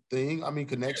personal thing. I mean,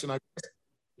 connection, I guess.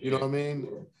 You know what I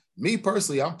mean? Me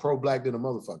personally, I'm pro-black than a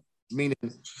motherfucker. Meaning,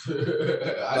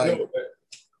 I know.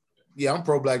 Yeah, I'm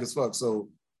pro-black as fuck. So,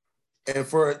 and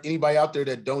for anybody out there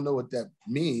that don't know what that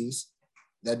means,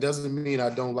 that doesn't mean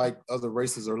I don't like other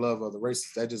races or love other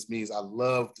races. That just means I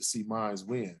love to see mines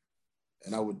win.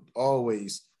 And I would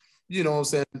always, you know what I'm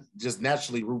saying, just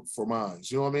naturally root for mines.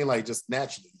 You know what I mean? Like just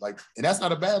naturally. Like, and that's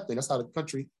not a bad thing. That's how the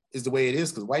country is the way it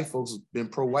is because white folks have been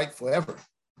pro-white forever.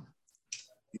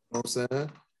 You know what I'm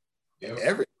saying? Yep.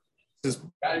 Every is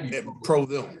pro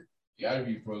them. You gotta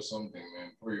be pro something,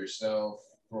 man. Pro yourself,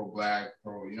 pro-black,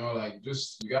 like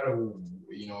just you gotta,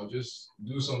 just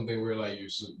do something where like you're,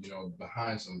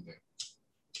 behind something.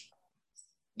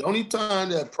 The only time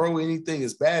that pro anything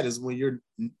is bad is when you're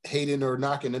hating or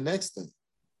knocking the next thing.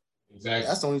 Exactly.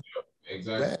 That's the only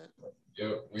exactly. bad.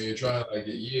 Yeah, when you're trying to like,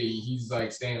 yeah, he's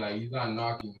like saying like he's not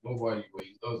knocking nobody, but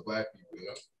he loves black people, you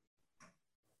know.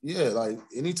 Yeah, like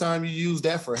anytime you use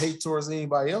that for hate towards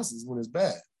anybody else is when it's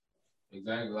bad.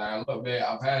 Exactly. Like I love, man.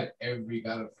 I've had every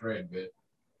kind of friend, man.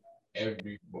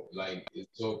 Every like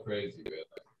it's so crazy, man.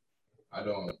 Like, I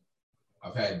don't.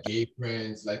 I've had gay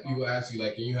friends. Like people ask you,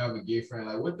 like, can you have a gay friend?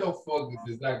 Like, what the fuck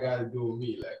does that got to do with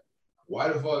me? Like, why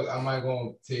the fuck am I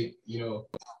gonna take,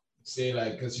 say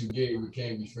like, cause you gay, we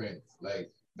can't be friends?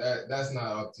 Like that's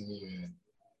not up to me, man.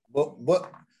 But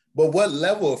what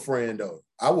level of friend though?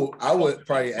 I would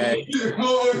probably ask.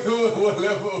 What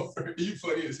level of friend? You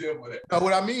funny as hell for that. No,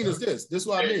 what I mean is this. This is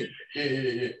what I mean.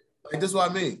 Yeah. Like this is what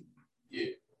I mean. Yeah.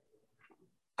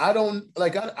 I don't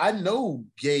like. I know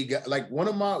gay guy. Like one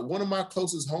of my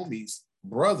closest homies,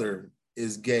 brother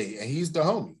is gay, and he's the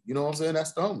homie. You know what I'm saying?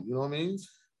 That's the homie. You know what I mean?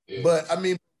 Yeah. But I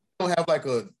mean, we don't have like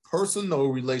a personal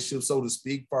relationship, so to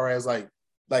speak. Far as like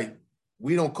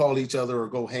we don't call each other or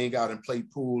go hang out and play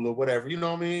pool or whatever. You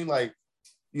know what I mean? Like,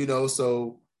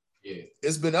 so Yeah.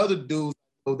 it's been other dudes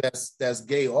that's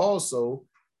gay also.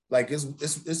 Like it's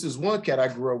this one cat I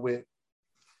grew up with.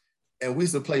 And we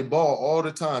used to play ball all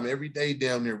the time, every day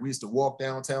down there. We used to walk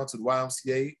downtown to the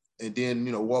YMCA and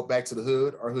then, walk back to the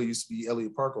hood. Our hood used to be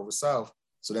Elliott Park over south.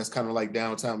 So that's kind of like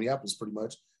downtown Minneapolis pretty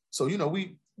much. So,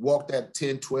 we walked that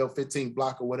 10, 12, 15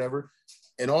 block or whatever.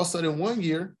 And all of a sudden one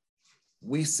year,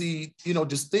 we see,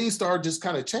 just things start just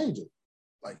kind of changing.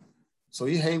 Like, so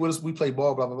he hang with us, we play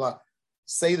ball, blah, blah, blah.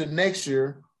 Say the next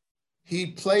year, he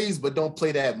plays, but don't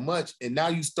play that much. And now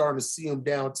you starting to see him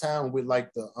downtown with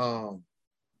like the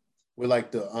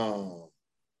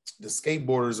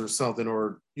skateboarders or something,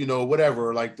 or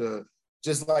whatever, like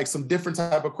just like some different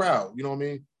type of crowd, you know what I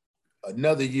mean?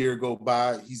 Another year go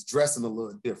by, he's dressing a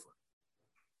little different.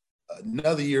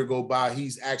 Another year go by,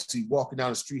 he's actually walking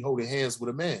down the street holding hands with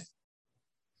a man.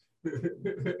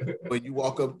 When you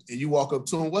walk up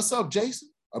to him, what's up, Jason?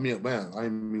 I mean, man, I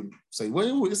mean, say,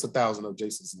 well, it's 1,000 of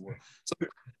Jasons in the world. So,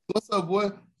 what's up, boy?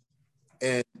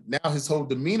 And now his whole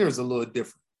demeanor is a little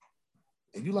different.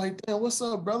 And you like, damn, what's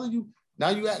up, brother? Now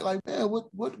you act like, man,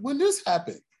 what when this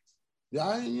happened?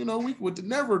 Yeah, we would have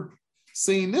never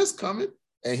seen this coming.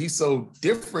 And he's so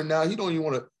different now. He don't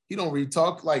really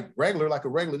talk like a regular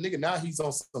nigga. Now he's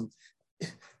on some,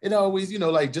 it always,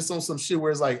 like just on some shit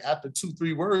where it's like after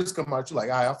 2-3 words come out, you're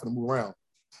like, all right, I'm gonna move around.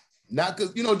 Not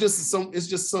because, it's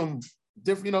just some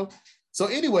different, So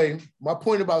anyway, my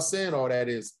point about saying all that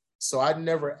is, so I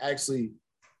never actually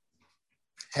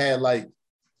had like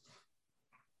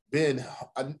been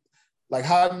like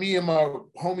how me and my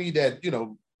homie that,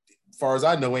 as far as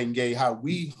I know ain't gay, how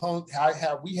we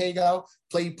hang out,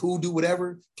 play pool, do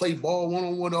whatever, play ball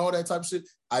one-on-one, all that type of shit.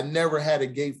 I never had a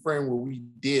gay friend where we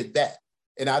did that.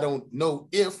 And I don't know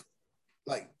if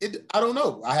I don't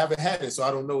know. I haven't had it, so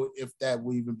I don't know if that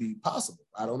will even be possible.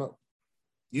 I don't know.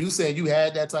 You saying you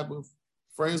had that type of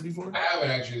friends before? I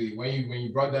haven't actually. When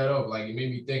you brought that up, like it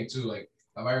made me think too, like,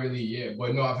 have I really? Yeah,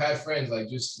 but no, I've had friends like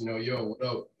just, yo, what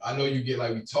up? I know you get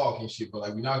like we talk and shit, but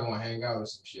like we're not gonna hang out or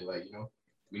some shit, like,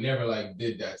 we never like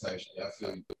did that type of shit. I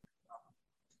feel you.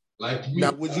 Like me,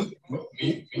 now, would you?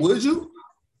 Would you?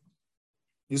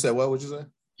 You said what? Would you say?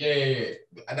 Yeah.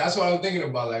 And that's what I'm thinking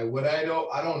about. Like, what I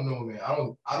don't know, man.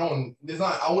 I don't. There's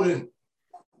not. I wouldn't.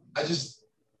 I just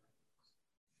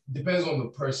depends on the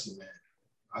person, man.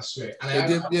 I swear. And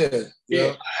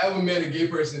I haven't met a gay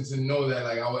person to know that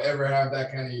like I would ever have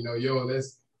that kind of,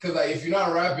 let's, because like if you're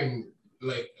not rapping,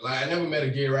 like I never met a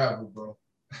gay rapper, bro.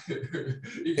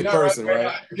 If you're not person, rapping,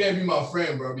 right? you can't be my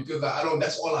friend, bro, because I don't.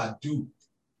 That's all I do.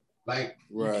 Like,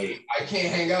 right. I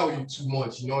can't hang out with you too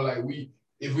much, like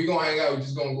if we gonna hang out, we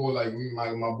just gonna go like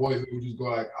my boys, we just go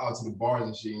like out to the bars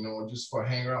and shit, just for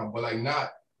hang around, but like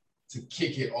not to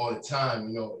kick it all the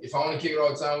time, If I want to kick it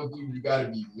all the time with you, you gotta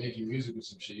be making music or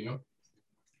some shit,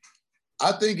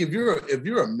 I think if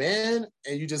you're a man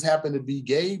and you just happen to be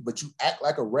gay, but you act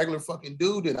like a regular fucking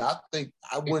dude, then I think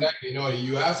I wouldn't. Exactly,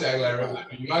 you have to act like a regular.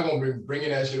 You're not gonna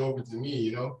bringing that shit over to me,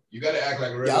 You gotta act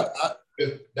like a regular.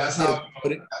 That's how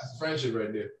that's friendship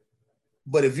right there.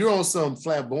 But if you're on some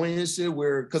flamboyant shit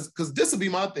where, because this would be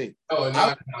my thing. No,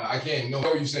 I can't. No,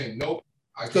 what are you saying? Nope.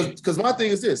 I can't. Because my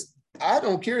thing is this. I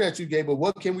don't care that you gay, but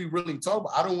what can we really talk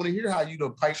about? I don't want to hear how you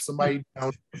to pipe somebody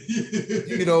down,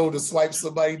 to swipe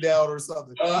somebody down or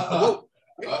something.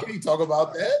 We can't talk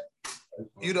about that.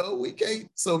 We can't.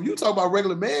 So if you talk about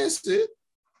regular man shit,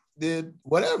 then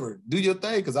whatever, do your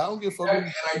thing. Because I don't give a fuck.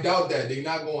 And I doubt that they're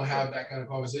not gonna have that kind of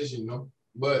conversation,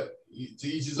 But to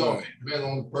each his own. It depends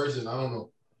on the person. I don't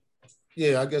know.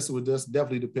 Yeah, I guess it would just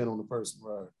definitely depend on the person,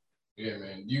 right? Yeah,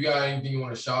 man. You got anything you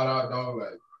want to shout out, dog?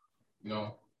 Like,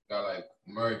 got like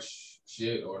merch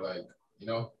shit or like, you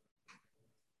know?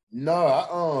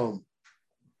 No,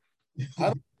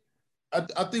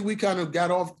 I think we kind of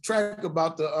got off track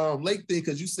about the lake thing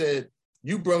because you said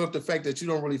you brought up the fact that you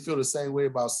don't really feel the same way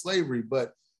about slavery,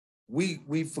 but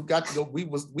we forgot to go. We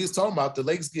was talking about the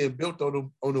lakes getting built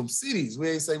on them cities. We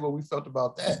ain't say what we felt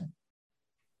about that.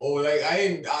 Oh, like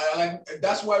like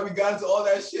that's why we got into all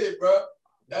that shit, bro.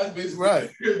 That's basically right.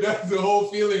 That's the whole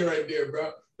feeling right there,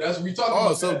 bro. That's what we talking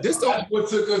about. So that. This That's what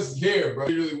took us here, bro.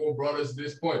 Really, what brought us to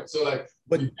this point. So like,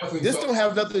 but this don't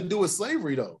have nothing to do with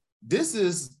slavery though. This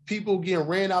is people getting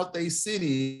ran out their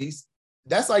cities.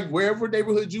 That's like wherever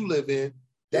neighborhood you live in,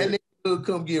 that neighborhood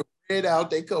come get ran out.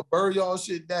 They come burn y'all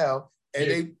shit down, and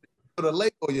they put a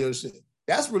lake on your shit.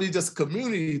 That's really just a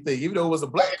community thing, even though it was a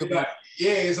black community.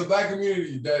 Yeah, it's a black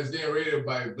community that's getting raided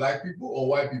by black people or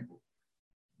white people.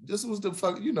 This was the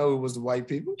fuck, it was the white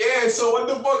people. Yeah, so what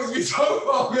the fuck is we talking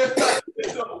about, man?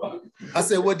 I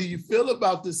said, what do you feel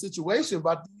about this situation?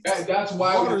 About that's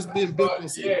why water's been built.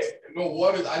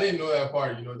 Waters. I didn't know that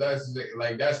part.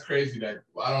 That's crazy. That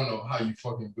I don't know how you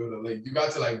fucking build a lake. You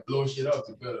got to like blow shit up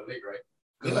to build a lake, right?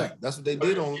 Yeah, like, that's what they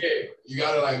did on. Yeah, you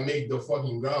gotta like make the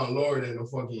fucking ground lower than the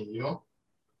fucking,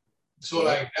 So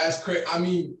like that's crazy. I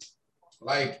mean,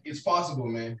 like it's possible,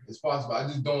 man. It's possible. I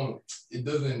just don't. It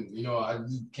doesn't. I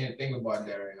just can't think about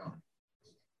that right now.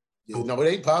 Yeah, no,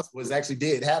 it ain't possible. It's actually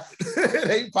did happen. It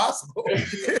ain't possible.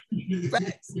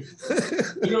 Facts.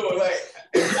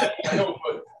 I know,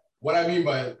 but what I mean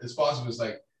by it's possible is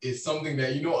like it's something that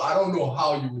I don't know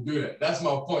how you would do that. That's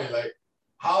my point. Like,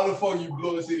 how the fuck you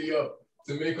blow a city up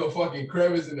to make a fucking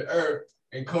crevice in the earth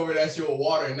and cover that shit with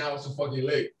water, and now it's a fucking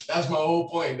lake. That's my whole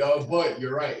point, dog. But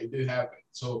you're right, it did happen.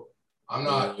 So I'm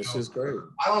not. It's just crazy.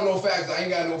 I don't know facts. I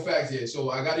ain't got no facts yet. So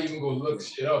I gotta even go look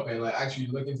shit up and like actually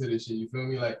look into this shit. You feel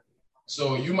me? Like,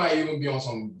 so you might even be on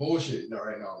some bullshit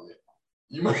right now, man.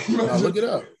 You might look it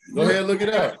up. Go ahead, look it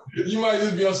up. You might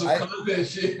just be on some content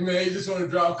shit, man. You just want to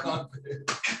drop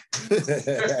content.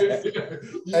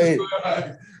 Hey,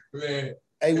 man.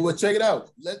 Hey, well, check it out.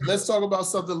 Let's talk about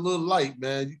something a little light,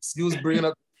 man. You was bring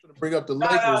up the Lakers.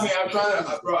 Man, I'm trying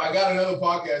to, bro. I got another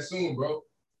podcast soon, bro.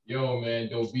 Yo, man,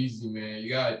 doughbeezy, man. You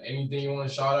got anything you want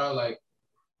to shout out? Like,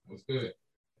 what's good?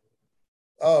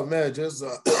 Oh man, just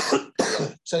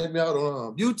check me out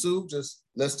on YouTube. Just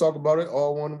let's talk about it.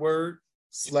 All one word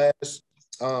 /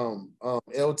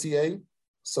 LTA.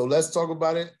 So let's talk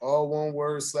about it. All one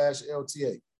word /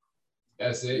 LTA.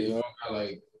 That's it. You don't got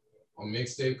like a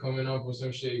mixtape coming up or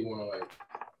some shit. You want to like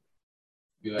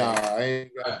be like, nah, I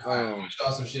ain't got. I'm gonna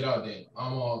shout some shit out then.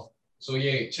 I'm off. So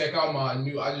yeah, check out my I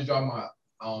just dropped my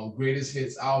greatest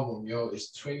hits album, yo.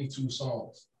 It's 22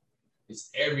 songs.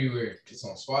 It's everywhere. It's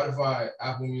on Spotify,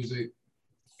 Apple Music,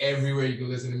 everywhere you can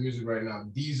listen to music right now.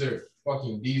 Deezer,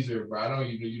 fucking Deezer, bro.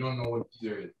 You don't know what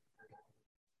Deezer is.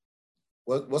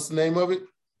 What's the name of it?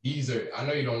 Deezer. I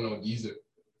know you don't know Deezer.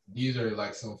 Deezer is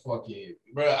like some fucking,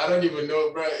 bro. I don't even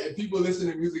know, bro. If people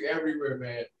listen to music everywhere,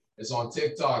 man. It's on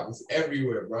TikTok. It's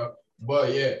everywhere, bro.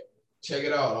 But yeah, check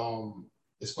it out.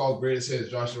 It's called Greatest Hits,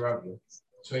 Josh the Rapper.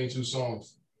 22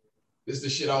 songs. This is the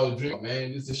shit I was dreaming,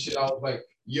 man. This is the shit I was like,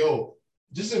 yo,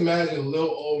 just imagine little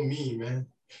old me, man.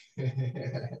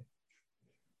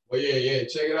 But yeah,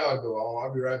 check it out though.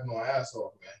 I'll be rapping my ass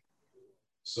off, man.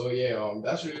 So yeah,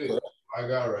 that's really what I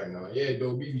got right now. Yeah,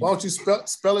 doughbeezy. Why don't you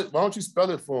spell it? Why don't you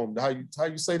spell it for him? How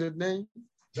you say the name?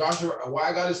 Joshua. Why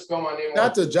I gotta spell my name?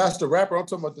 Not the Josh the Rapper. I'm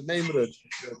talking about the name of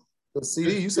the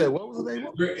CD. You said what was the name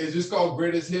of it? It's just called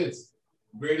Greatest Hits.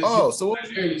 Greatest Hits. So what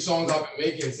these songs I've been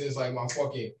making since like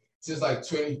since like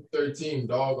 2013,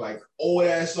 dog. Like old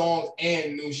ass songs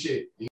and new shit.